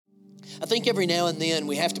I think every now and then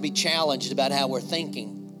we have to be challenged about how we're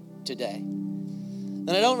thinking today. And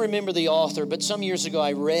I don't remember the author, but some years ago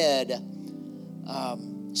I read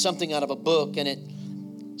something out of a book, and it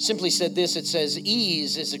simply said this. It says,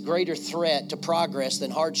 ease is a greater threat to progress than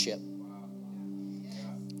hardship.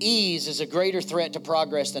 Ease is a greater threat to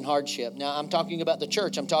progress than hardship. Now, I'm talking about the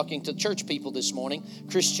church. I'm talking to church people this morning,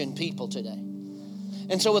 Christian people today.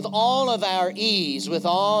 And so with all of our ease, with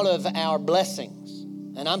all of our blessings,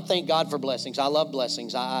 and I'm thank God for blessings. I love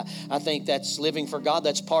blessings. I think that's living for God.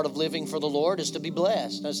 That's part of living for the Lord, is to be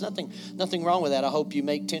blessed. There's nothing wrong with that. I hope you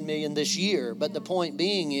make 10 million this year. But the point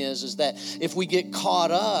being is that if we get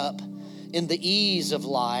caught up in the ease of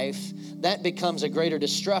life, that becomes a greater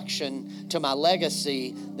destruction to my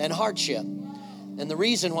legacy than hardship. And the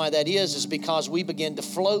reason why that is because we begin to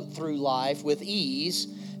float through life with ease,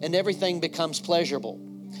 and everything becomes pleasurable.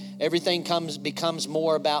 Everything becomes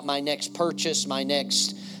more about my next purchase, my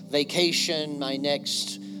next vacation, my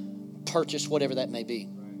next purchase, whatever that may be.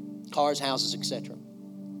 Cars, houses, etc.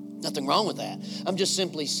 Nothing wrong with that. I'm just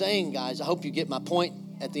simply saying, guys, I hope you get my point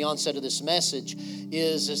at the onset of this message,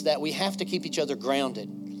 is that we have to keep each other grounded.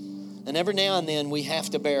 And every now and then we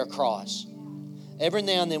have to bear a cross. Every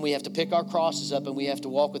now and then we have to pick our crosses up and we have to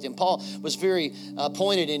walk with Him. Paul was very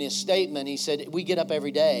pointed in his statement. He said, we get up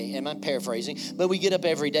every day, and I'm paraphrasing, but we get up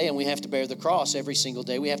every day and we have to bear the cross every single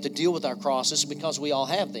day. We have to deal with our crosses because we all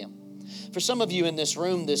have them. For some of you in this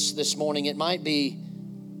room this morning, it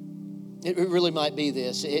really might be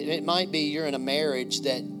this. It might be you're in a marriage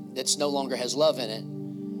that's no longer has love in it.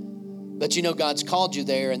 But you know God's called you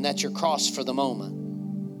there, and that's your cross for the moment.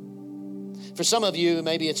 For some of you,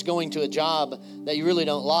 maybe it's going to a job that you really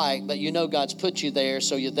don't like, but you know God's put you there,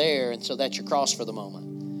 so you're there, and so that's your cross for the moment.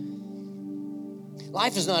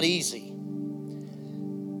 Life is not easy.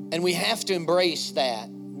 And we have to embrace that,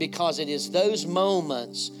 because it is those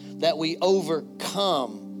moments that we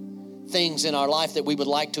overcome things in our life that we would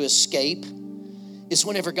like to escape. It's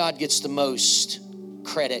whenever God gets the most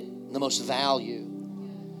credit, the most value.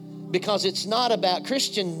 Because it's not about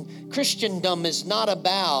Christendom is not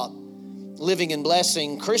about living in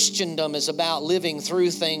blessing. Christendom is about living through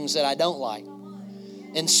things that I don't like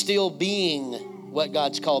and still being what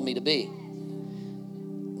God's called me to be.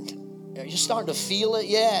 Are you starting to feel it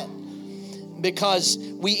yet? Because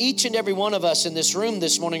each and every one of us in this room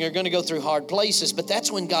this morning are going to go through hard places, but that's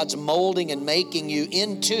when God's molding and making you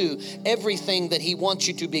into everything that He wants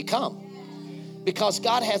you to become. Because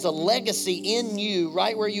God has a legacy in you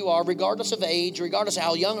right where you are, regardless of age, regardless of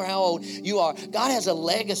how young or how old you are. God has a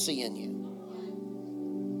legacy in you.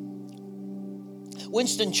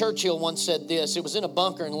 Winston Churchill once said this. It was in a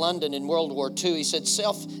bunker in London in World War II. He said,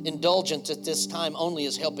 self-indulgence at this time only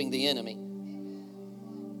is helping the enemy.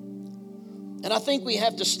 And I think we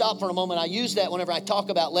have to stop for a moment. I use that whenever I talk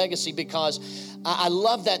about legacy because I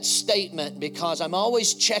love that statement, because I'm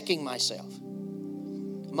always checking myself.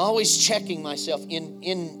 I'm always checking myself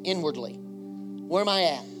inwardly. Where am I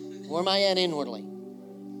at? Where am I at inwardly?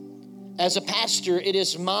 As a pastor, it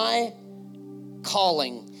is my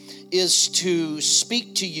calling is to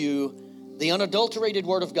speak to you the unadulterated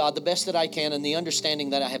Word of God the best that I can, and the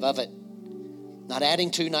understanding that I have of it. Not adding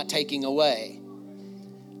to, not taking away.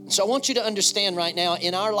 So I want you to understand right now,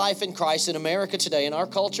 in our life in Christ, in America today, in our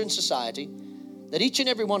culture and society, that each and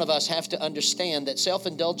every one of us have to understand that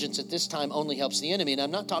self-indulgence at this time only helps the enemy. And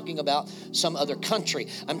I'm not talking about some other country.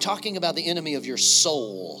 I'm talking about the enemy of your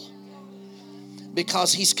soul.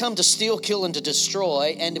 Because he's come to steal, kill, and to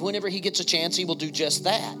destroy. And whenever he gets a chance, he will do just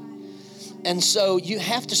that. And so you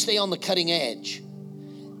have to stay on the cutting edge.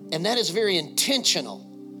 And that is very intentional.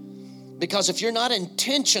 Because if you're not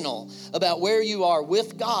intentional about where you are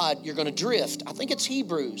with God, you're going to drift. I think it's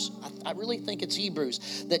Hebrews. I really think it's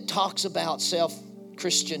Hebrews that talks about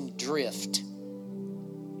self-Christian drift.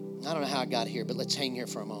 I don't know how I got here, but let's hang here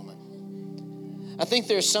for a moment. I think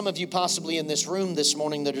there's some of you possibly in this room this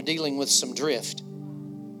morning that are dealing with some drift.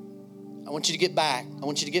 I want you to get back. I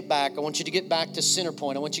want you to get back. I want you to get back to center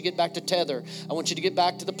point. I want you to get back to tether. I want you to get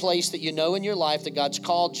back to the place that you know in your life that God's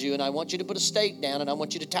called you. And I want you to put a stake down, and I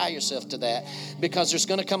want you to tie yourself to that, because there's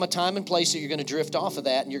going to come a time and place that you're going to drift off of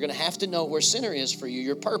that, and you're going to have to know where center is for you,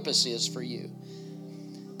 your purpose is for you.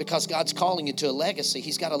 Because God's calling you to a legacy.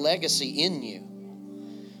 He's got a legacy in you.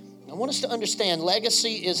 I want us to understand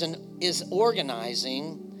legacy is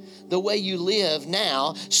organizing the way you live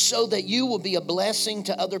now so that you will be a blessing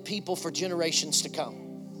to other people for generations to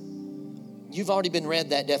come. You've already been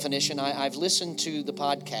read that definition. I've listened to the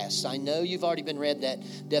podcasts. I know you've already been read that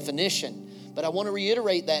definition. But I want to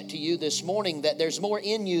reiterate that to you this morning, that there's more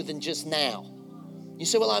in you than just now. You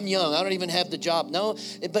say, well, I'm young. I don't even have the job. No,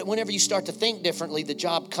 but whenever you start to think differently, the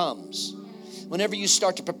job comes. Whenever you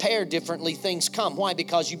start to prepare differently, things come. Why?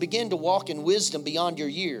 Because you begin to walk in wisdom beyond your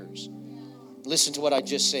years. Listen to what I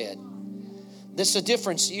just said. This is a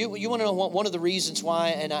difference. You want to know one of the reasons why,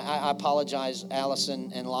 and I apologize,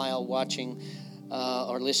 Allison and Lyle, watching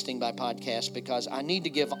or listening by podcast, because I need to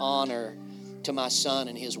give honor to my son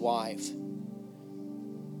and his wife.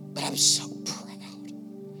 But I'm so proud.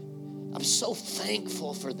 I'm so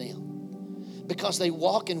thankful for them because they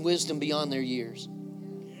walk in wisdom beyond their years.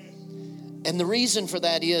 And the reason for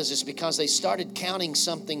that is because they started counting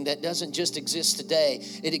something that doesn't just exist today,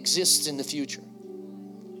 it exists in the future.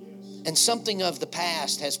 And something of the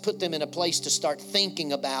past has put them in a place to start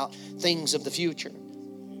thinking about things of the future.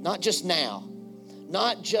 Not just now,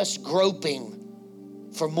 not just groping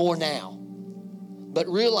for more now, but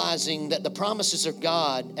realizing that the promises of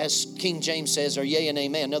God, as King James says, are yea and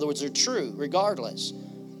amen. In other words, they're true regardless.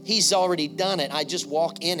 He's already done it. I just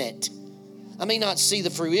walk in it. I may not see the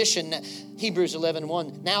fruition. Hebrews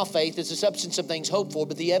 11:1. Now faith is the substance of things hoped for,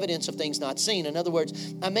 but the evidence of things not seen. In other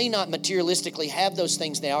words, I may not materialistically have those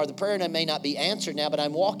things now, or the prayer may not be answered now, but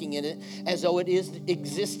I'm walking in it as though it is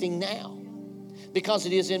existing now. Because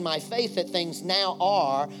it is in my faith that things now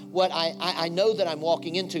are what I know that I'm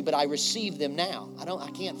walking into, but I receive them now.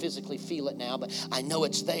 I can't physically feel it now, but I know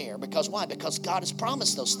it's there. Because why? Because God has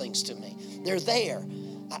promised those things to me. They're there.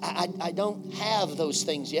 I don't have those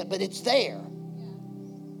things yet, but it's there.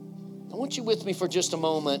 I want you with me for just a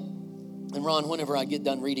moment. And Ron, whenever I get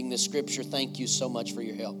done reading this scripture, thank you so much for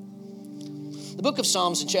your help. The book of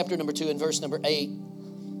Psalms in chapter number 2 and verse number 8,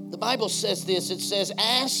 the Bible says this. It says,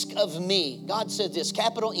 ask of me. God said this,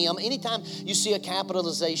 capital M. Anytime you see a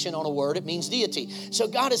capitalization on a word, it means deity. So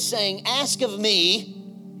God is saying, ask of me,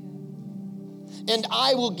 and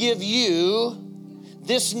I will give you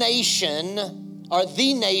this nation, or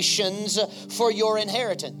the nations, for your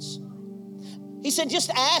inheritance. He said, just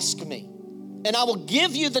ask me, and I will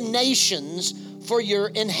give you the nations for your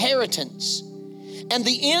inheritance, and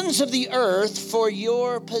the ends of the earth for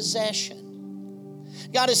your possession.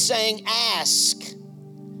 God is saying, ask,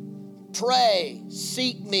 pray,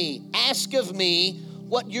 seek me, ask of me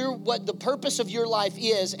what the purpose of your life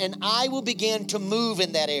is, and I will begin to move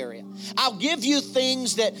in that area. I'll give you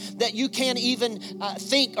things that you can't even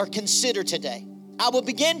think or consider today. I will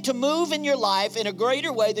begin to move in your life in a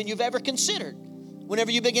greater way than you've ever considered.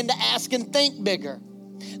 Whenever you begin to ask and think bigger.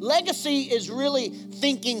 Legacy is really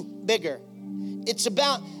thinking bigger. It's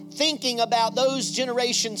about thinking about those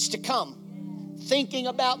generations to come. Thinking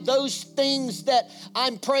about those things that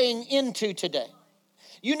I'm praying into today.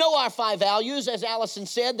 You know our 5 values. As Allison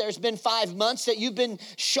said, there's been 5 months that you've been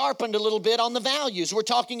sharpened a little bit on the values. We're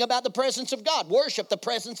talking about the presence of God. Worship the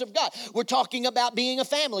presence of God. We're talking about being a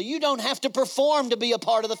family. You don't have to perform to be a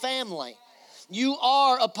part of the family. You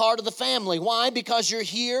are a part of the family. Why? Because you're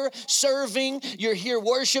here serving, you're here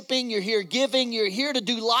worshiping, you're here giving, you're here to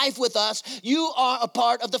do life with us. You are a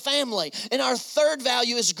part of the family. And our third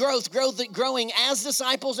value is growth, growing as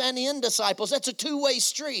disciples and in disciples. That's a two-way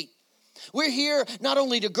street. We're here not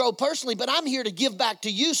only to grow personally, but I'm here to give back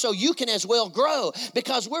to you so you can as well grow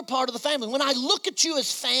because we're part of the family. When I look at you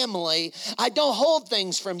as family, I don't hold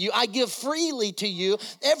things from you. I give freely to you.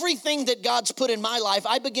 Everything that God's put in my life,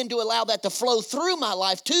 I begin to allow that to flow through my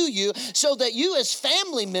life to you so that you as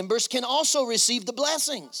family members can also receive the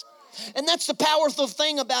blessings. And that's the powerful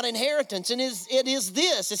thing about inheritance. And it is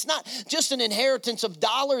this. It's not just an inheritance of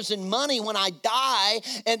dollars and money when I die,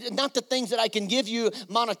 and not the things that I can give you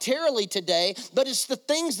monetarily today, but it's the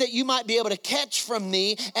things that you might be able to catch from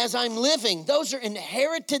me as I'm living. Those are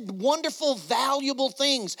inherited, wonderful, valuable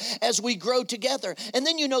things as we grow together. And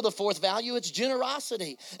then you know the fourth value, it's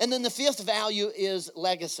generosity. And then the fifth value is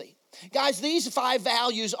legacy. Guys, these 5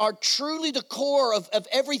 values are truly the core of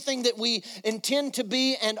everything that we intend to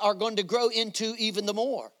be and are going to grow into even the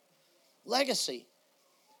more. Legacy.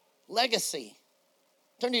 Legacy.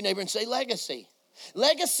 Turn to your neighbor and say legacy.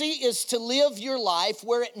 Legacy is to live your life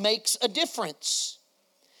where it makes a difference.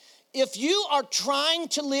 If you are trying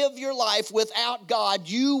to live your life without God,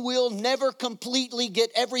 you will never completely get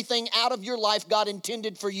everything out of your life God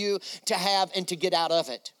intended for you to have and to get out of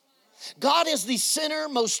it. God is the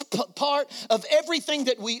centermost part of everything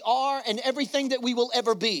that we are and everything that we will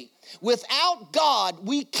ever be. Without God,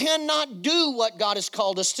 we cannot do what God has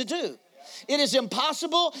called us to do. It is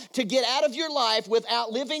impossible to get out of your life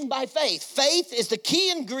without living by faith. Faith is the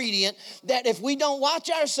key ingredient that if we don't watch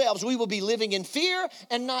ourselves, we will be living in fear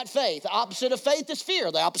and not faith. The opposite of faith is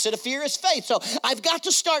fear. The opposite of fear is faith. So I've got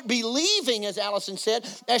to start believing, as Allison said,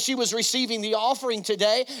 as she was receiving the offering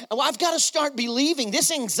today. I've got to start believing.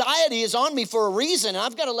 This anxiety is on me for a reason, and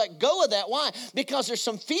I've got to let go of that. Why? Because there's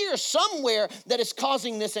some fear somewhere that is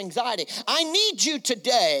causing this anxiety. I need you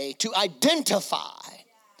today to identify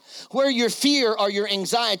where your fear or your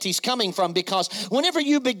anxiety is coming from, because whenever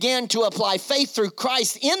you begin to apply faith through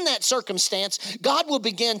Christ in that circumstance, God will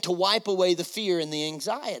begin to wipe away the fear and the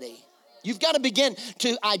anxiety. You've got to begin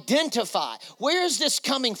to identify, where is this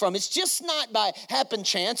coming from? It's just not by happen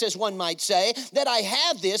chance, as one might say, that I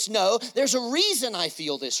have this. No, there's a reason I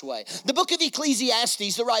feel this way. The book of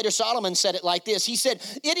Ecclesiastes, the writer Solomon said it like this. He said,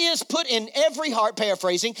 it is put in every heart,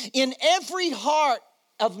 paraphrasing, in every heart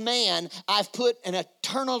of man, I've put an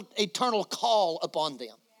eternal call upon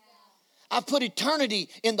them. I've put eternity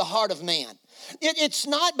in the heart of man. It's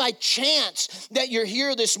not by chance that you're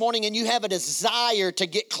here this morning and you have a desire to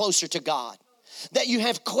get closer to God, that you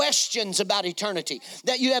have questions about eternity,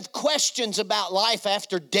 that you have questions about life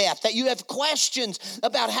after death, that you have questions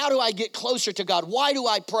about how do I get closer to God? Why do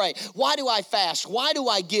I pray? Why do I fast? Why do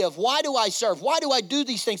I give? Why do I serve? Why do I do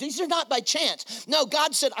these things? These are not by chance. No,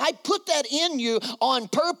 God said, I put that in you on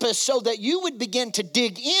purpose so that you would begin to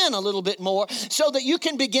dig in a little bit more, so that you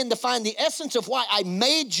can begin to find the essence of why I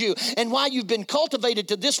made you and why you've been cultivated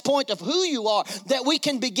to this point of who you are, that we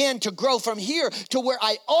can begin to grow from here to where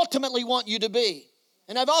I ultimately want you to be.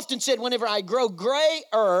 And I've often said, whenever I grow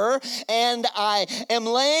grayer and I am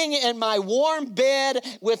laying in my warm bed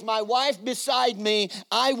with my wife beside me,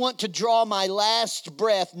 I want to draw my last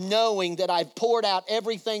breath knowing that I've poured out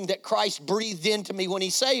everything that Christ breathed into me when he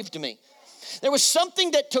saved me. There was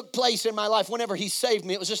something that took place in my life whenever he saved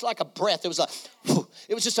me. It was just like a breath. It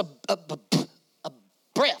was just a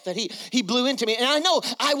breath that he blew into me. And I know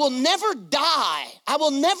I will never die. I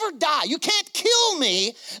will never die. You can't kill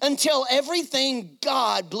me until everything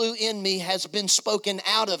God blew in me has been spoken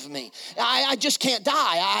out of me. I just can't die.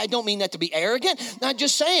 I don't mean that to be arrogant. I'm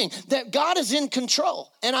just saying that God is in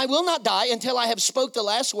control. And I will not die until I have spoke the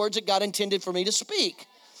last words that God intended for me to speak.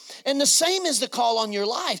 And the same is the call on your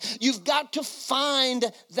life. You've got to find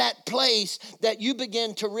that place that you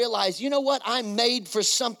begin to realize, you know what? I'm made for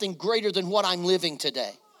something greater than what I'm living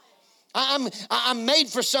today. I'm made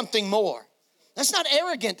for something more. That's not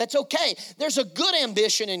arrogant. That's okay. There's a good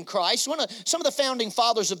ambition in Christ. Some of the founding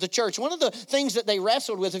fathers of the church, one of the things that they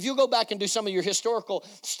wrestled with, if you go back and do some of your historical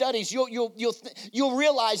studies, you'll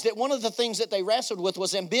realize that one of the things that they wrestled with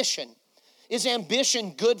was ambition. Is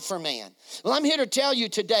ambition good for man? Well, I'm here to tell you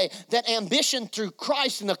today that ambition through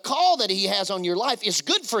Christ and the call that he has on your life is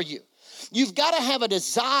good for you. You've got to have a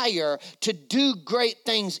desire to do great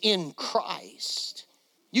things in Christ.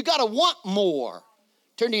 You got to want more.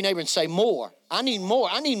 Turn to your neighbor and say, more. I need more.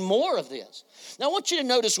 I need more of this. Now, I want you to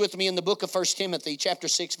notice with me in the book of 1 Timothy, chapter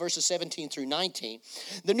 6, verses 17 through 19.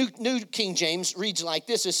 The New King James reads like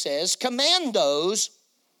this. It says, command those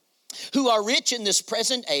who are rich in this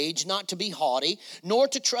present age not to be haughty, nor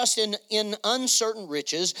to trust in uncertain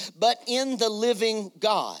riches, but in the living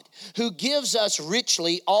God, who gives us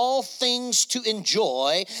richly all things to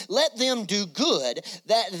enjoy. Let them do good,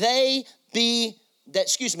 that they be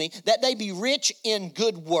rich in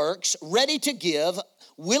good works, ready to give,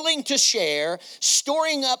 willing to share,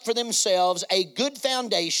 storing up for themselves a good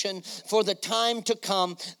foundation for the time to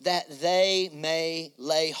come, that they may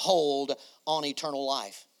lay hold on eternal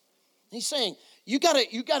life. He's saying, you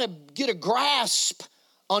gotta get a grasp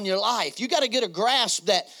on your life. You gotta get a grasp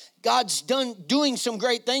that God's doing some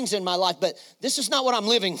great things in my life, but this is not what I'm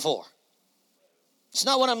living for. It's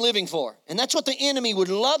not what I'm living for. And that's what the enemy would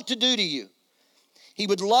love to do to you. He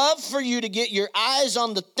would love for you to get your eyes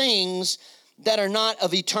on the things that are not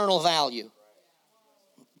of eternal value.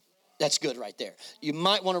 That's good right there. You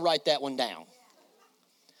might want to write that one down.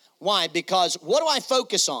 Why? Because what do I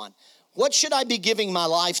focus on? What should I be giving my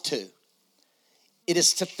life to? It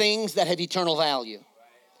is to things that have eternal value.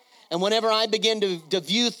 And whenever I begin to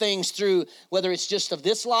view things through, whether it's just of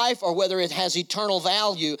this life or whether it has eternal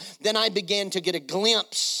value, then I begin to get a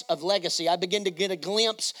glimpse of legacy. I begin to get a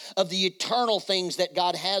glimpse of the eternal things that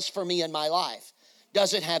God has for me in my life.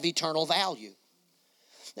 Does it have eternal value?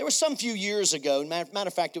 There was some few years ago, matter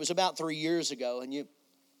of fact, it was about 3 years ago, and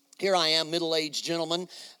here I am, middle-aged gentleman,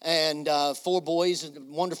 and 4 boys,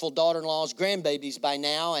 and wonderful daughter-in-laws, grandbabies by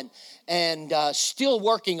now, and still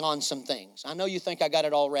working on some things. I know you think I got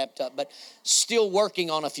it all wrapped up, but still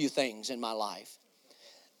working on a few things in my life.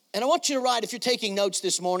 And I want you to write, if you're taking notes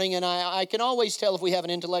this morning, and I can always tell if we have an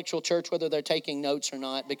intellectual church whether they're taking notes or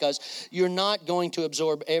not, because you're not going to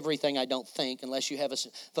absorb everything, I don't think, unless you have a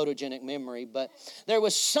photogenic memory. But there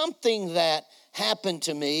was something that happened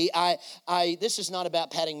to me. This is not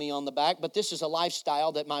about patting me on the back, but this is a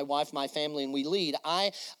lifestyle that my wife, my family, and we lead.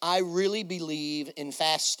 I really believe in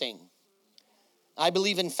fasting. I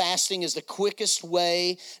believe in fasting is the quickest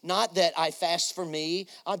way, not that I fast for me.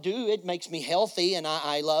 I do, it makes me healthy, and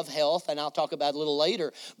I love health, and I'll talk about it a little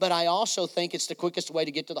later. But I also think it's the quickest way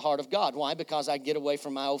to get to the heart of God. Why? Because I get away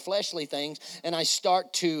from my old fleshly things, and I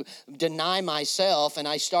start to deny myself, and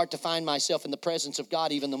I start to find myself in the presence of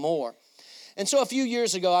God even the more. And so a few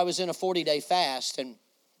years ago, I was in a 40-day fast,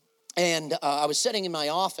 and I was sitting in my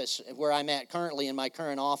office where I'm at currently in my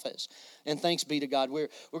current office. And thanks be to God, we're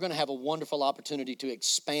going to have a wonderful opportunity to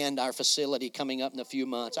expand our facility coming up in a few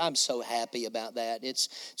months. I'm so happy about that.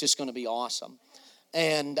 It's just going to be awesome.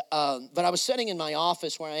 And but I was sitting in my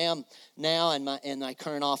office where I am now in my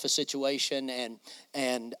current office situation,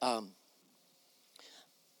 and I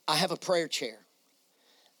have a prayer chair.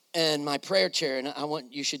 And my prayer chair, and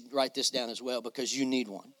you should write this down as well because you need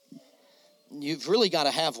one. You've really got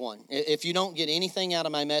to have one. If you don't get anything out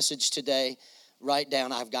of my message today, write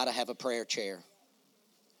down, I've got to have a prayer chair.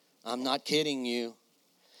 I'm not kidding you.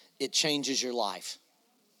 It changes your life.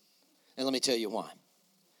 And let me tell you why.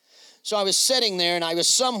 So I was sitting there, and I was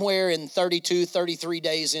somewhere in 32, 33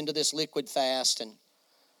 days into this liquid fast, and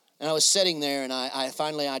I was sitting there, and I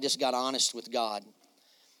finally just got honest with God.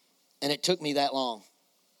 And it took me that long.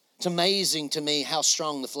 It's amazing to me how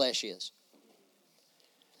strong the flesh is.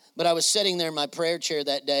 But I was sitting there in my prayer chair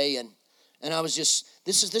that day, and I was just,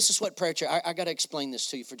 this is what prayer chair, I got to explain this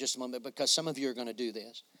to you for just a moment because some of you are going to do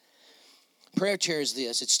this. Prayer chair is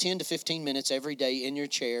this. It's 10 to 15 minutes every day in your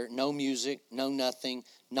chair, no music, no nothing,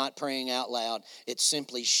 not praying out loud. It's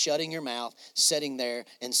simply shutting your mouth, sitting there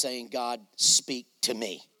and saying, God, speak to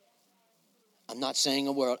me. I'm not saying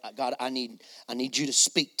a word. God, I need you to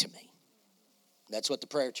speak to me. That's what the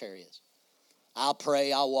prayer chair is. I'll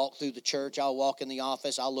pray, I'll walk through the church, I'll walk in the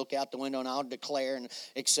office, I'll look out the window and I'll declare and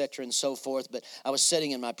et cetera and so forth. But I was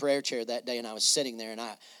sitting in my prayer chair that day and I was sitting there and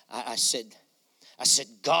I said,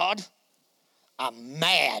 God, I'm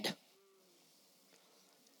mad.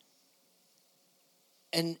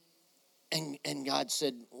 And God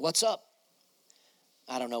said, what's up?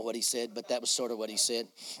 I don't know what he said, but that was sort of what he said.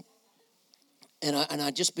 And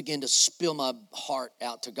I just began to spill my heart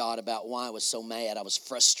out to God about why I was so mad. I was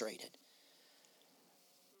frustrated.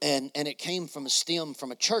 And it came from a stem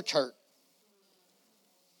from a church hurt.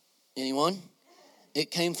 Anyone? It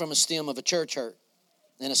came from a stem of a church hurt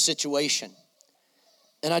in a situation.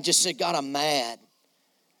 And I just said, God, I'm mad.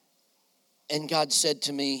 And God said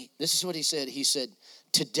to me, this is what he said. He said,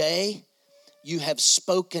 today you have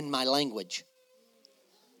spoken my language.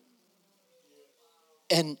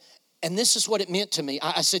 And this is what it meant to me.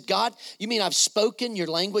 I said, God, you mean I've spoken your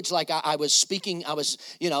language like I was speaking? I was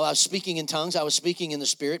speaking in tongues. I was speaking in the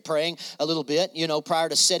Spirit, praying a little bit, prior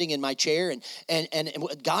to sitting in my chair. And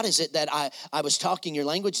God, is it that I was talking your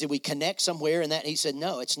language? Did we connect somewhere in that? And he said,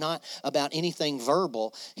 no, it's not about anything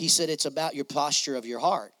verbal. He said, it's about your posture of your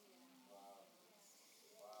heart.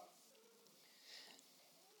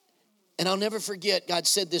 And I'll never forget, God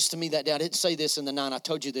said this to me that day. I didn't say this in the 9. I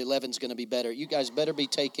told you the 11's going to be better. You guys better be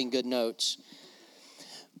taking good notes.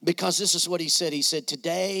 Because this is what he said. He said,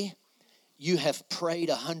 today you have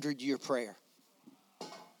prayed a 100-year prayer.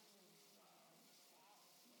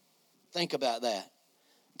 Think about that.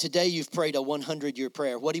 Today you've prayed a 100-year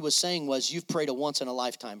prayer. What he was saying was you've prayed a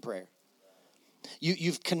once-in-a-lifetime prayer.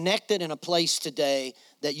 You've connected in a place today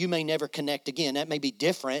that you may never connect again. That may be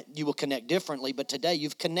different. You will connect differently. But today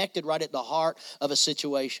you've connected right at the heart of a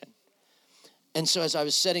situation. And so as I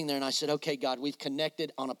was sitting there and I said, okay, God, we've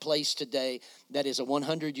connected on a place today that is a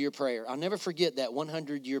 100-year prayer. I'll never forget that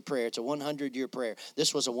 100-year prayer. It's a 100-year prayer.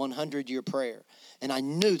 This was a 100-year prayer. And I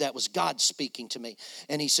knew that was God speaking to me.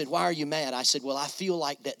 And he said, why are you mad? I said, well, I feel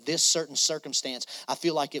like that this certain circumstance, I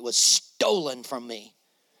feel like it was stolen from me.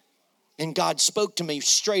 And God spoke to me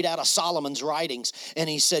straight out of Solomon's writings. And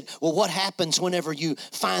he said, well, what happens whenever you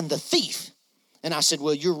find the thief? And I said,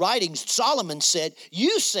 well, your writings, Solomon said,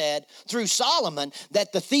 you said through Solomon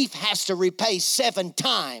that the thief has to repay 7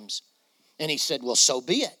 times. And he said, well, so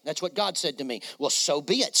be it. That's what God said to me. Well, so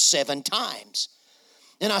be it, 7 times.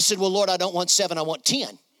 And I said, well, Lord, I don't want 7, I want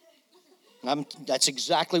 10. That's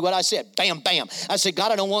exactly what I said. Bam, bam. I said,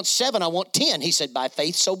 God, I don't want 7, I want 10. He said, by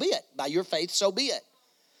faith, so be it. By your faith, so be it.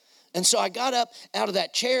 And so I got up out of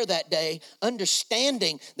that chair that day,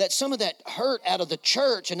 understanding that some of that hurt out of the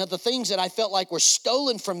church and of the things that I felt like were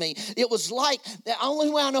stolen from me, it was like, the only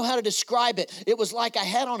way I know how to describe it, it was like I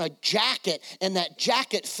had on a jacket and that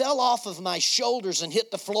jacket fell off of my shoulders and hit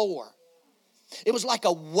the floor. It was like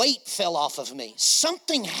a weight fell off of me.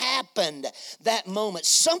 Something happened that moment.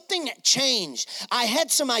 Something changed. I had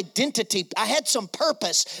some identity. I had some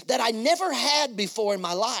purpose that I never had before in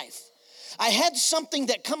my life. I had something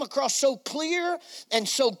that come across so clear and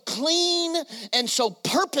so clean and so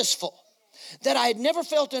purposeful that I had never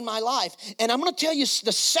felt in my life. And I'm going to tell you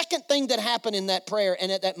the second thing that happened in that prayer and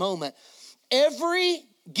at that moment.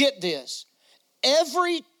 Get this,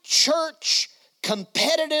 every church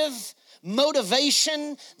competitive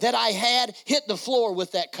motivation that I had hit the floor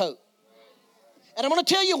with that coat. And I'm going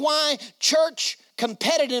to tell you why church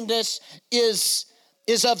competitiveness is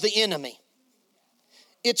of the enemy.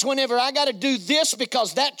 It's whenever I got to do this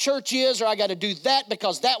because that church is, or I got to do that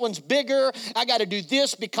because that one's bigger. I got to do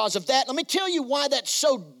this because of that. Let me tell you why that's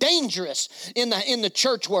so dangerous in the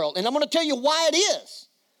church world. And I'm going to tell you why it is.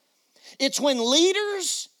 It's when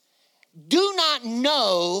leaders do not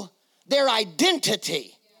know their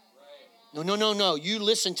identity. No. You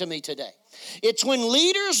listen to me today. It's when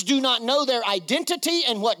leaders do not know their identity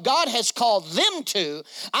and what God has called them to.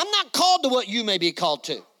 I'm not called to what you may be called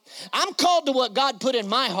to. I'm called to what God put in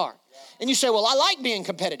my heart. And you say, well, I like being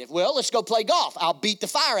competitive. Well, let's go play golf. I'll beat the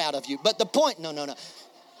fire out of you. But the point, no.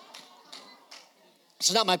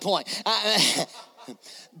 It's not my point.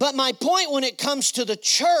 But my point when it comes to the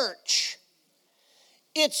church,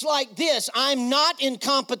 it's like this. I'm not in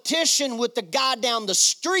competition with the guy down the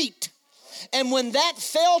street. And when that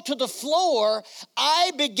fell to the floor,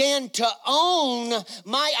 I began to own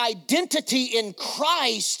my identity in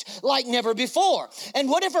Christ like never before. And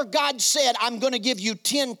whatever God said, I'm going to give you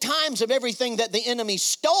 10 times of everything that the enemy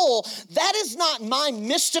stole, that is not my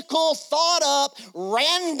mystical, thought up,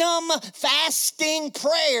 random fasting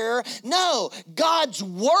prayer. No, God's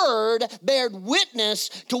word bared witness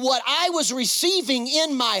to what I was receiving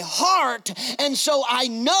in my heart. And so I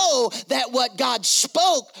know that what God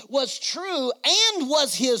spoke was true and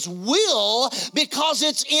was his will because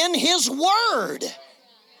it's in his word.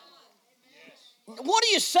 What are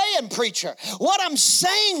you saying, preacher? What I'm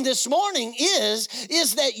saying this morning is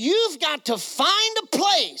that you've got to find a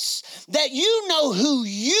place that you know who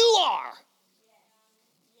you are.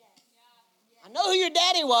 I know who your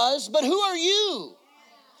daddy was, but who are you?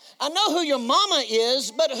 I know who your mama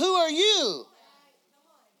is, but who are you?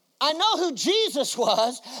 I know who Jesus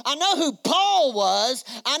was. I know who Paul was.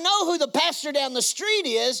 I know who the pastor down the street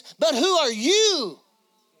is, but who are you?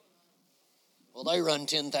 Well, they run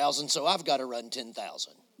 10,000, so I've got to run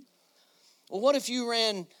 10,000. Well, what if you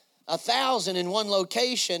ran 1,000 in one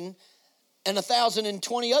location and 1,000 in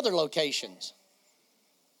 20 other locations?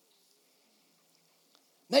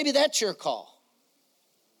 Maybe that's your call.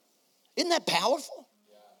 Isn't that powerful?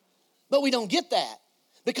 But we don't get that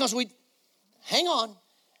because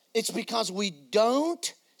it's because we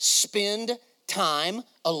don't spend time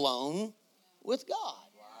alone with God.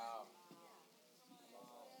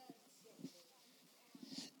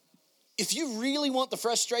 If you really want the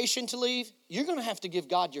frustration to leave, you're going to have to give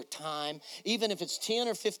God your time, even if it's 10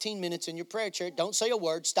 or 15 minutes in your prayer chair. Don't say a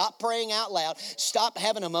word. Stop praying out loud. Stop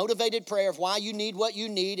having a motivated prayer of why you need what you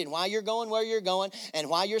need and why you're going where you're going and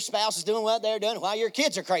why your spouse is doing what they're doing and why your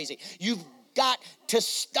kids are crazy. You've got to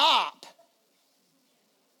stop.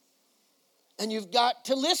 And you've got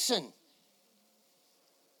to listen.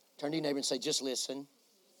 Turn to your neighbor and say, just listen.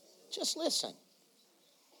 Just listen.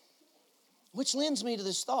 Which lends me to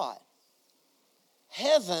this thought.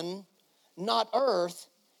 Heaven, not earth,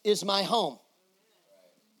 is my home.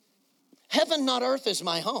 Heaven, not earth, is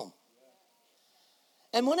my home.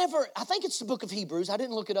 And whenever, I think it's the book of Hebrews. I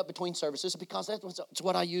didn't look it up between services because that's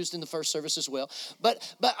what I used in the first service as well.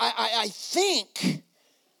 But I think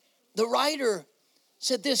the writer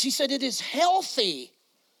said this. He said, it is healthy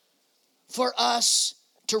for us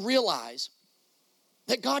to realize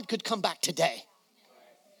that God could come back today.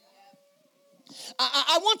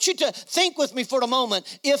 I want you to think with me for a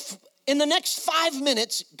moment. If in the next 5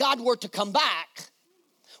 minutes God were to come back,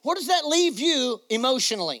 where does that leave you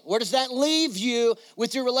emotionally? Where does that leave you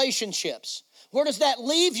with your relationships? Where does that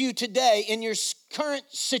leave you today in your current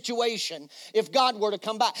situation if God were to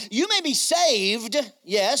come back? You may be saved.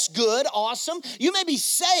 Yes, good, awesome. You may be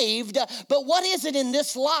saved, but what is it in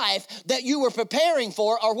this life that you were preparing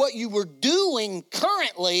for or what you were doing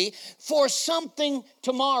currently for something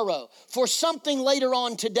tomorrow, for something later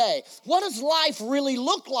on today? What does life really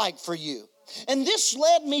look like for you? And this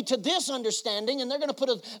led me to this understanding, and they're going to put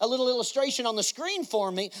a little illustration on the screen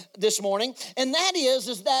for me this morning, and that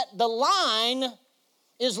is that the line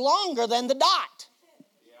is longer than the dot.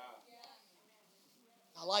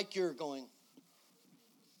 I like your going.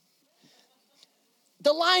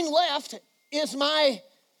 The line left is my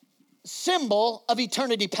symbol of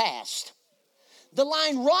eternity past. The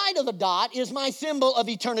line right of the dot is my symbol of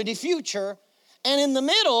eternity future. And in the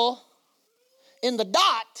middle, in the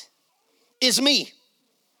dot, is me.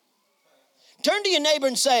 Turn to your neighbor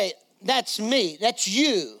and say, that's me, that's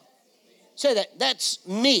you. Say that, that's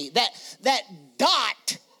me. That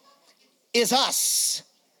dot is us.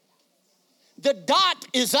 The dot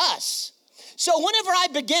is us. So whenever I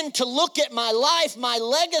begin to look at my life, my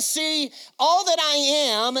legacy, all that I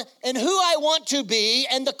am and who I want to be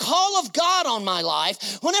and the call of God on my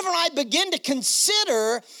life, whenever I begin to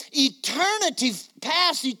consider eternity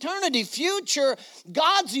past, eternity future,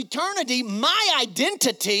 God's eternity, my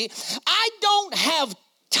identity, I don't have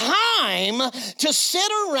time to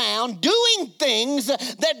sit around doing things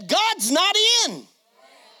that God's not in.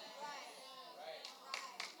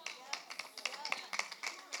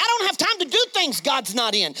 I don't have time to do things God's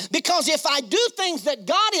not in, because if I do things that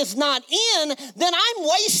God is not in, then I'm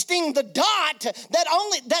wasting the dot.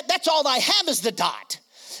 That's all I have is the dot.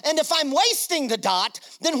 And if I'm wasting the dot,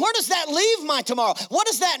 then where does that leave my tomorrow? What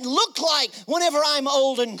does that look like whenever I'm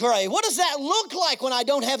old and gray? What does that look like when I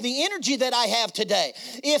don't have the energy that I have today?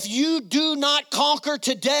 If you do not conquer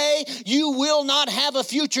today, you will not have a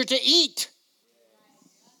future to eat.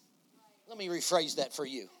 Let me rephrase that for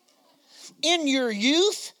you. In your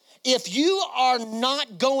youth, if you are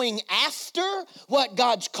not going after what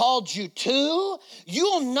God's called you to,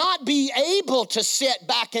 you'll not be able to sit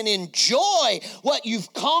back and enjoy what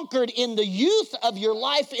you've conquered in the youth of your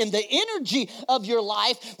life, in the energy of your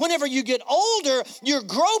life. Whenever you get older, you're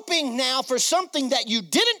groping now for something that you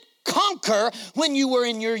didn't conquer when you were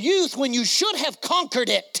in your youth, when you should have conquered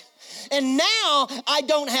it. And now I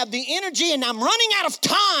don't have the energy and I'm running out of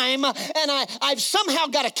time and I've somehow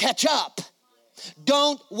got to catch up.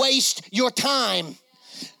 Don't waste your time.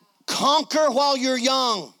 Conquer while you're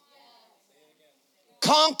young.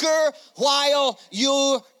 Conquer while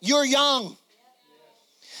you're young.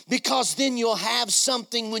 Because then you'll have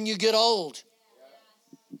something when you get old.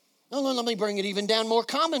 No, let me bring it even down more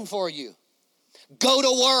common for you. Go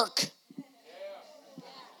to work.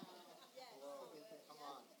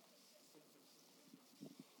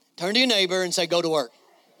 Turn to your neighbor and say, go to work.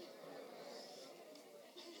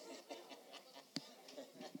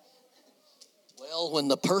 Well, when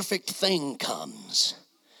the perfect thing comes,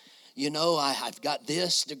 you know, I've got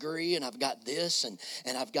this degree and I've got this and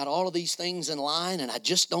I've got all of these things in line and I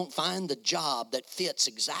just don't find the job that fits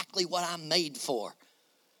exactly what I'm made for.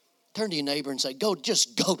 Turn to your neighbor and say,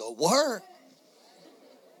 just go to work.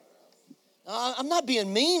 I'm not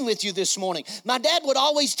being mean with you this morning. My dad would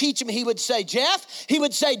always teach me, he would say, Jeff, he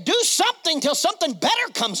would say, do something till something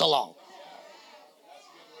better comes along.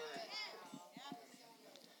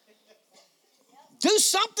 Do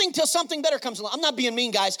something till something better comes along. I'm not being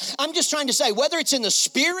mean, guys. I'm just trying to say, whether it's in the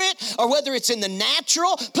spirit or whether it's in the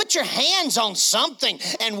natural, put your hands on something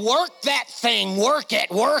and work that thing. Work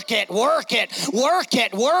it, work it, work it, work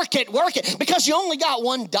it, work it, work it. Because you only got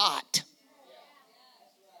one dot.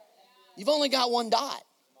 You've only got one dot.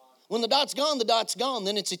 When the dot's gone,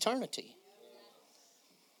 then it's eternity.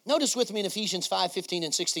 Notice with me in Ephesians 5:15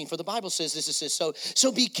 and 16, for the Bible says this, it says,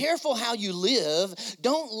 so be careful how you live.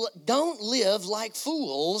 Don't live like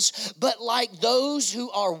fools, but like those who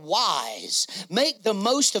are wise. Make the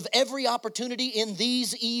most of every opportunity in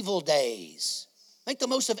these evil days. Make the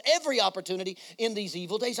most of every opportunity in these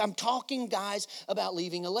evil days. I'm talking, guys, about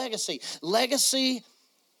leaving a legacy. Legacy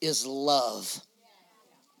is love.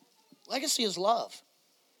 Legacy is love.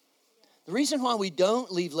 The reason why we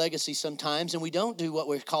don't leave legacy sometimes and we don't do what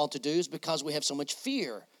we're called to do is because we have so much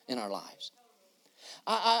fear in our lives.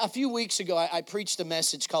 A few weeks ago, I preached a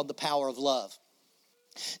message called The Power of Love.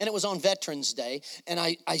 And it was on Veterans Day. And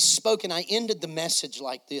I spoke and I ended the message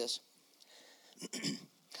like this.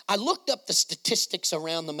 I looked up the statistics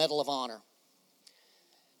around the Medal of Honor.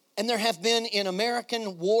 And there have been, in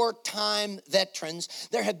American wartime veterans,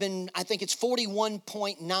 there have been, I think it's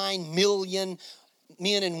 41.9 million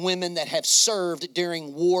men and women that have served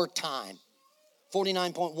during wartime.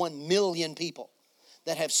 49.1 million people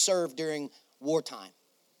that have served during wartime.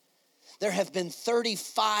 There have been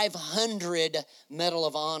 3,500 Medal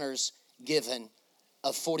of Honors given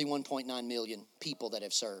of 41.9 million people that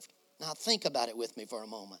have served. Now think about it with me for a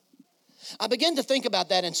moment. I began to think about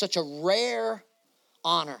that in such a rare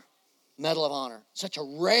honor, Medal of Honor, such a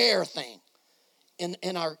rare thing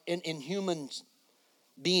in human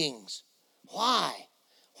beings. Why?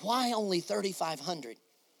 Why only 3,500?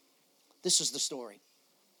 This is the story.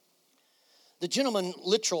 The gentleman,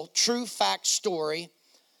 literal, true fact story,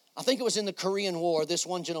 I think it was in the Korean War, this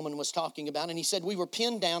one gentleman was talking about, and he said, we were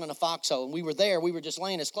pinned down in a foxhole, and we were just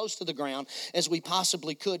laying as close to the ground as we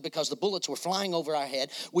possibly could because the bullets were flying over our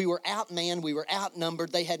head. We were outmanned, we were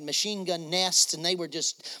outnumbered. They had machine gun nests, and they were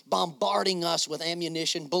just bombarding us with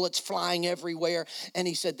ammunition, bullets flying everywhere. And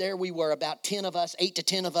he said, there we were, about 10 of us, 8 to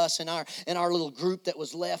 10 of us in our little group that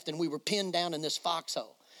was left, and we were pinned down in this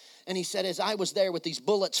foxhole. And he said, as I was there with these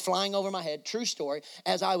bullets flying over my head, true story,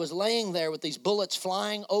 as I was laying there with these bullets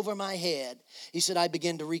flying over my head, he said, I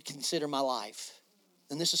began to reconsider my life.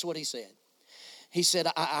 And this is what he said. He said,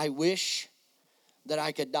 I wish that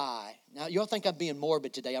I could die. Now, y'all think I'm being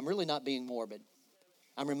morbid today. I'm really not being morbid.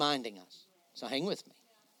 I'm reminding us. So hang with me.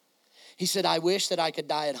 He said, I wish that I could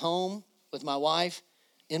die at home with my wife,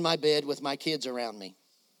 in my bed with my kids around me.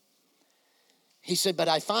 He said, but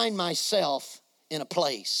I find myself in a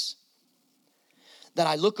place that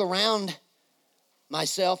I look around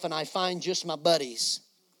myself and I find just my buddies,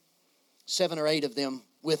 7 or 8 of them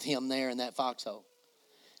with him there in that foxhole,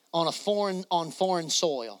 on foreign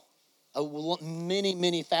soil,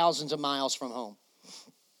 many thousands of miles from home.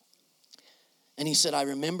 And he said, I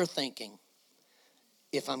remember thinking,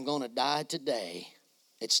 if I'm going to die today,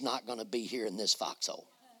 it's not going to be here in this foxhole.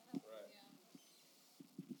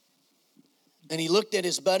 And he looked at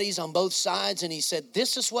his buddies on both sides and he said,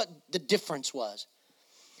 this is what the difference was.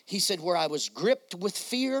 He said, where I was gripped with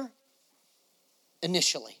fear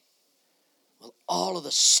initially, well, all of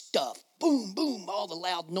the stuff, boom, boom, all the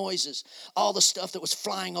loud noises, all the stuff that was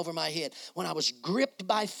flying over my head. When I was gripped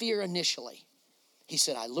by fear initially, he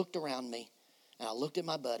said, I looked around me and I looked at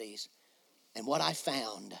my buddies, and what I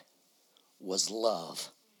found was love.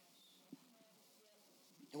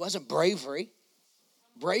 It wasn't bravery.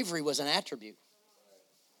 Bravery was an attribute.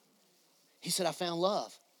 He said, I found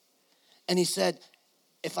love. And he said,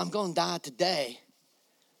 if I'm going to die today,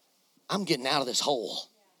 I'm getting out of this hole.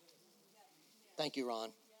 Thank you, Ron.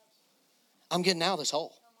 I'm getting out of this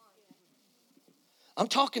hole. I'm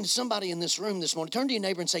talking to somebody in this room this morning. Turn to your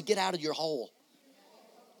neighbor and say, get out of your hole.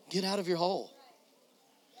 Get out of your hole.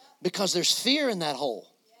 Because there's fear in that hole.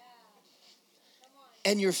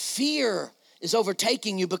 And your fear is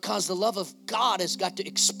overtaking you because the love of God has got to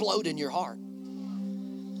explode in your heart.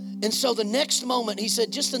 And so the next moment, he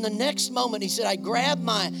said, just in the next moment, he said, I grabbed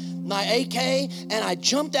my AK and I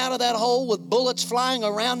jumped out of that hole with bullets flying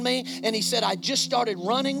around me. And he said, I just started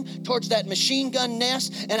running towards that machine gun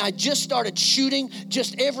nest and I just started shooting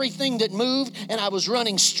just everything that moved, and I was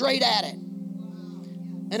running straight at it.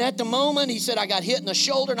 And at the moment, he said, I got hit in the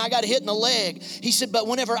shoulder and I got hit in the leg. He said, but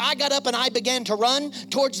whenever I got up and I began to run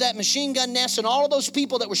towards that machine gun nest and all of those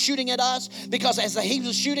people that were shooting at us, because as he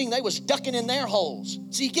was shooting, they was ducking in their holes.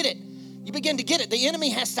 See, you get it. You begin to get it. The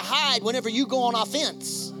enemy has to hide whenever you go on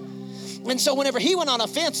offense. And so whenever he went on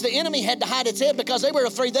offense, the enemy had to hide its head because they were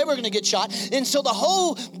afraid they were going to get shot. And so the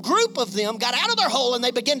whole group of them got out of their hole and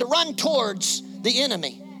they began to run towards the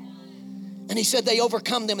enemy. And he said they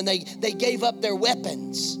overcome them and they gave up their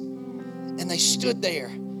weapons. And they stood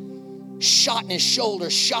there, shot in his shoulder,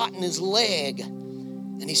 shot in his leg.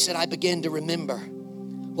 And he said, I began to remember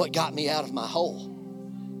what got me out of my hole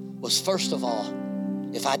was, first of all,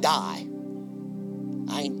 if I die,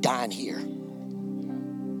 I ain't dying here.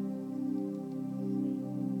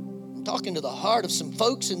 I'm talking to the heart of some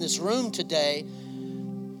folks in this room today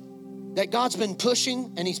that God's been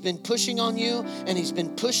pushing, and he's been pushing on you, and he's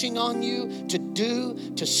been pushing on you to do,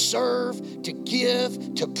 to serve, to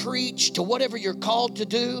give, to preach, to whatever you're called to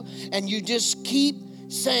do, and you just keep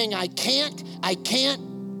saying, I can't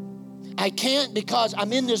because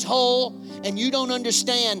I'm in this hole, and you don't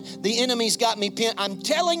understand the enemy's got me pinned. I'm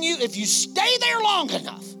telling you, if you stay there long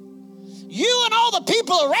enough, you and all the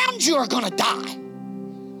people around you are going to die.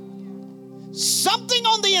 Something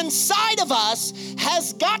on the inside of us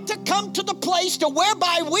has got to come to the place to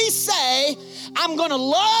whereby we say, I'm going to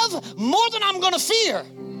love more than I'm going to fear.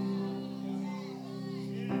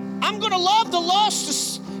 I'm going to love the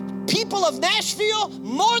lost people of Nashville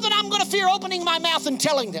more than I'm going to fear opening my mouth and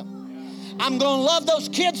telling them. I'm going to love those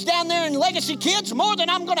kids down there in Legacy Kids more than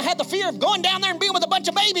I'm going to have the fear of going down there and being with a bunch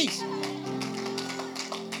of babies.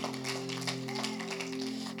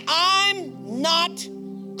 I'm not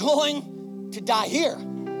going to die here.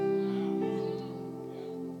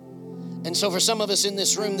 And so for some of us in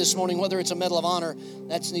this room this morning, whether it's a Medal of Honor,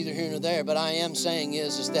 that's neither here nor there, but I am saying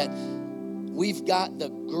is that we've got the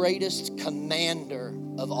greatest commander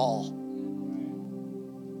of all.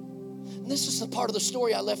 This is the part of the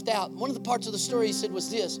story I left out. One of the parts of the story he said was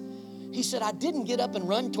this. He said, I didn't get up and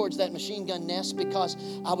run towards that machine gun nest because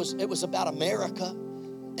it was about America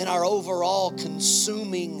and our overall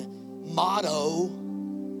consuming motto.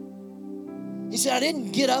 He said, I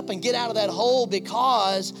didn't get up and get out of that hole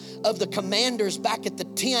because of the commanders back at the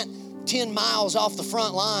tent 10 miles off the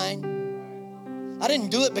front line. I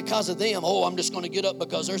didn't do it because of them. Oh, I'm just going to get up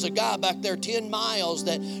because there's a guy back there 10 miles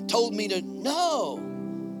that told me to. No.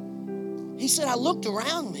 He said, I looked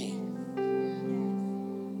around me.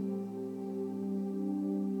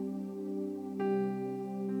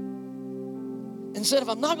 And said, if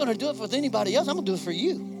I'm not going to do it with anybody else, I'm going to do it for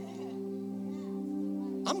you.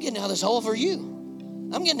 I'm getting out of this hole for you.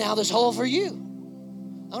 I'm getting out of this hole for you.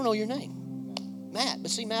 I don't know your name, Matt. But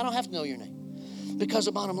see, Matt, I don't have to know your name. Because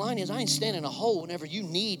the bottom line is I ain't standing in a hole whenever you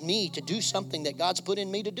need me to do something that God's put in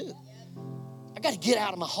me to do. I got to get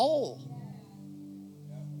out of my hole.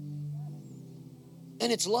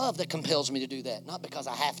 And it's love that compels me to do that, not because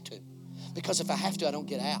I have to. Because if I have to, I don't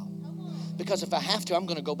get out. Because if I have to, I'm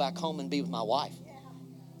going to go back home and be with my wife.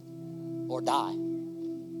 Or die.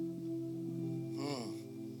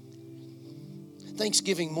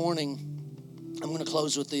 Thanksgiving morning, I'm going to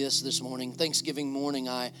close with this morning. Thanksgiving morning,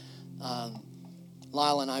 Lila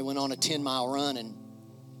and I went on a 10-mile run, and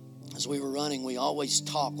as we were running, we always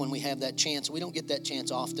talk when we have that chance. We don't get that chance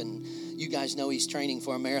often. You guys know he's training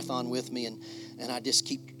for a marathon with me, and I just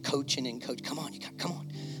keep coaching and coach. Come on, come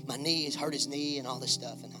on. My knee has hurt his knee and all this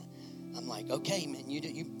stuff, and I'm like, okay, man,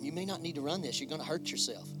 you may not need to run this. You're going to hurt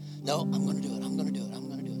yourself. No, I'm going to do it. I'm going to do it. I'm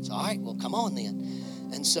going to do it. So, all right, well, come on then.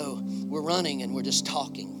 And so we're running, and we're just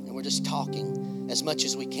talking, and we're just talking as much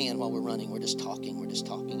as we can while we're running. We're just talking. We're just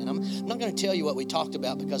talking. And I'm not going to tell you what we talked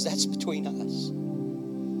about because that's between us.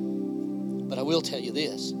 But I will tell you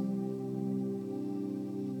this.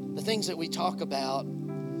 The things that we talk about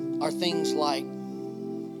are things like,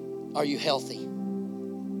 are you healthy?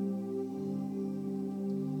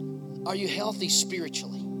 Are you healthy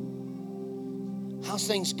spiritually? How's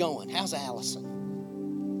things going? How's Allison?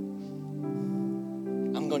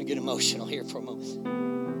 I'm going to get emotional here for a moment.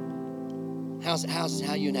 How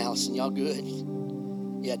you and Allison? Y'all good?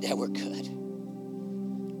 Yeah, Dad, we're good.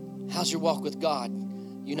 How's your walk with God?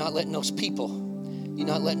 You're not letting those people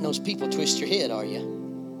twist your head, are you?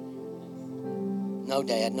 No,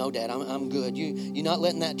 Dad, I'm good. You're not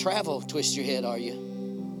letting that travel twist your head, are you?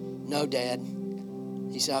 No, Dad.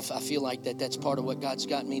 He said, I feel like that's part of what God's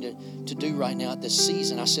got me to do right now at this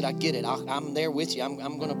season. I said, I get it. I'm there with you.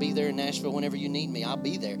 I'm going to be there in Nashville whenever you need me. I'll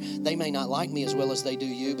be there. They may not like me as well as they do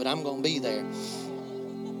you, but I'm going to be there.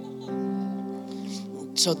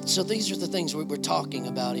 So these are the things we're talking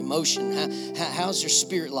about. Emotion. How's your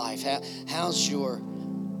spirit life? How's your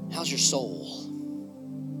soul?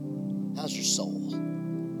 How's your soul?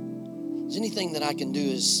 Is anything that I can do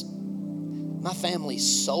is my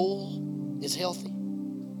family's soul is healthy?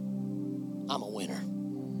 I'm a winner.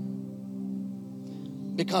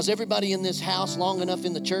 Because everybody in this house long enough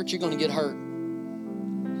in the church, you're going to get hurt.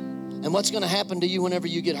 And what's going to happen to you whenever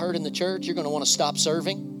you get hurt in the church? You're going to want to stop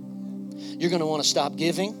serving. You're going to want to stop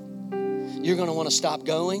giving. You're going to want to stop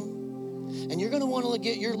going. And you're going to want to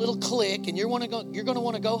get your little clique, and you're going to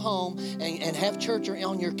want to go home and have church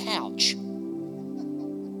on your couch.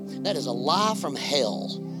 That is a lie from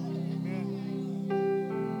hell.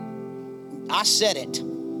 I said it.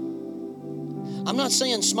 I'm not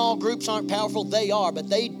saying small groups aren't powerful. They are, but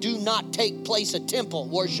they do not take place at temple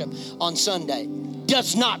worship on Sunday.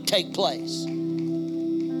 Does not take place.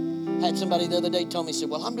 I had somebody the other day tell me, said,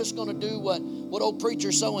 well, I'm just going to do what old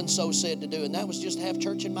preacher so-and-so said to do, and that was just have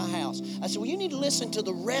church in my house. I said, well, you need to listen to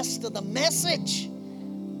the rest of the message.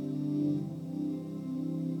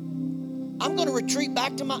 I'm going to retreat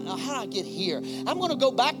back to how did I get here? I'm going to go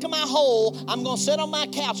back to my hole. I'm going to sit on my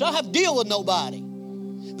couch. I don't have to deal with nobody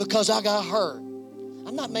because I got hurt.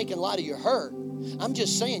 I'm not making light of your hurt. I'm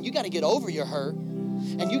just saying you got to get over your hurt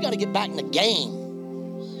and you got to get back in the game.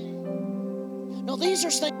 No, these are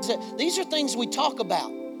things we talk about.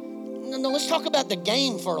 No, let's talk about the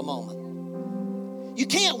game for a moment. You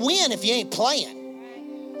can't win if you ain't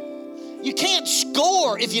playing. You can't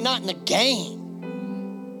score if you're not in the game.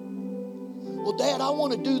 Well, Dad, I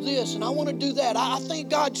want to do this and I want to do that. I think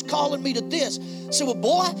God's calling me to this. I said, well,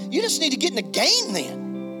 boy, you just need to get in the game then.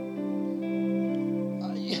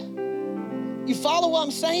 You follow what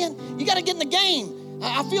I'm saying? You got to get in the game.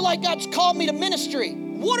 I feel like God's called me to ministry.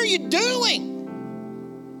 What are you doing?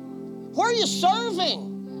 Where are you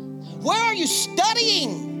serving? Where are you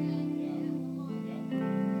studying?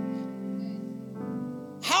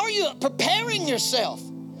 How are you preparing yourself?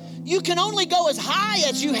 You can only go as high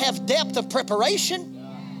as you have depth of preparation.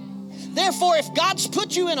 Therefore, if God's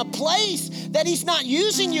put you in a place that He's not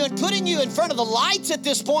using you and putting you in front of the lights at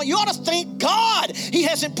this point, you ought to thank God He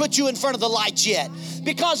hasn't put you in front of the lights yet.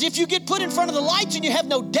 Because if you get put in front of the lights and you have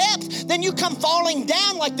no depth, then you come falling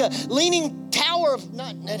down like the leaning tower of,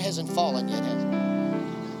 that hasn't fallen yet, has it?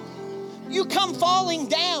 You come falling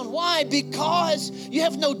down. Why? Because you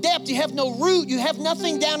have no depth, you have no root, you have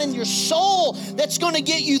nothing down in your soul that's going to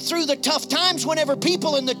get you through the tough times whenever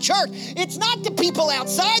people in the church. It's not the people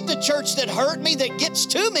outside the church that hurt me that gets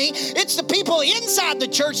to me. It's the people inside the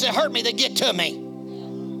church that hurt me that get to me.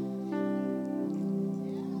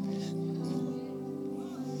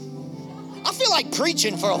 I feel like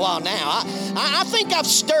preaching for a while now. I think I've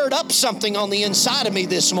stirred up something on the inside of me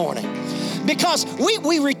this morning. Because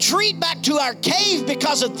we retreat back to our cave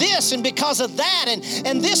because of this and because of that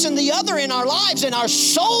and this and the other in our lives, and our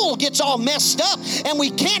soul gets all messed up and we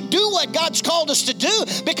can't do what God's called us to do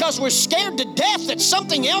because we're scared to death that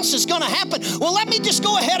something else is going to happen. Well, let me just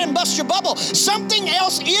go ahead and bust your bubble. Something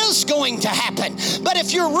else is going to happen. But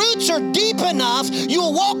if your roots are deep enough,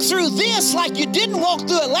 you'll walk through this like you didn't walk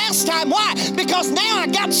through it last time. Why? Because now I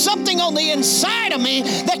got something on the inside of me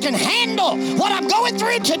that can handle what I'm going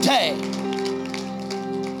through today.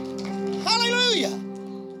 Hallelujah.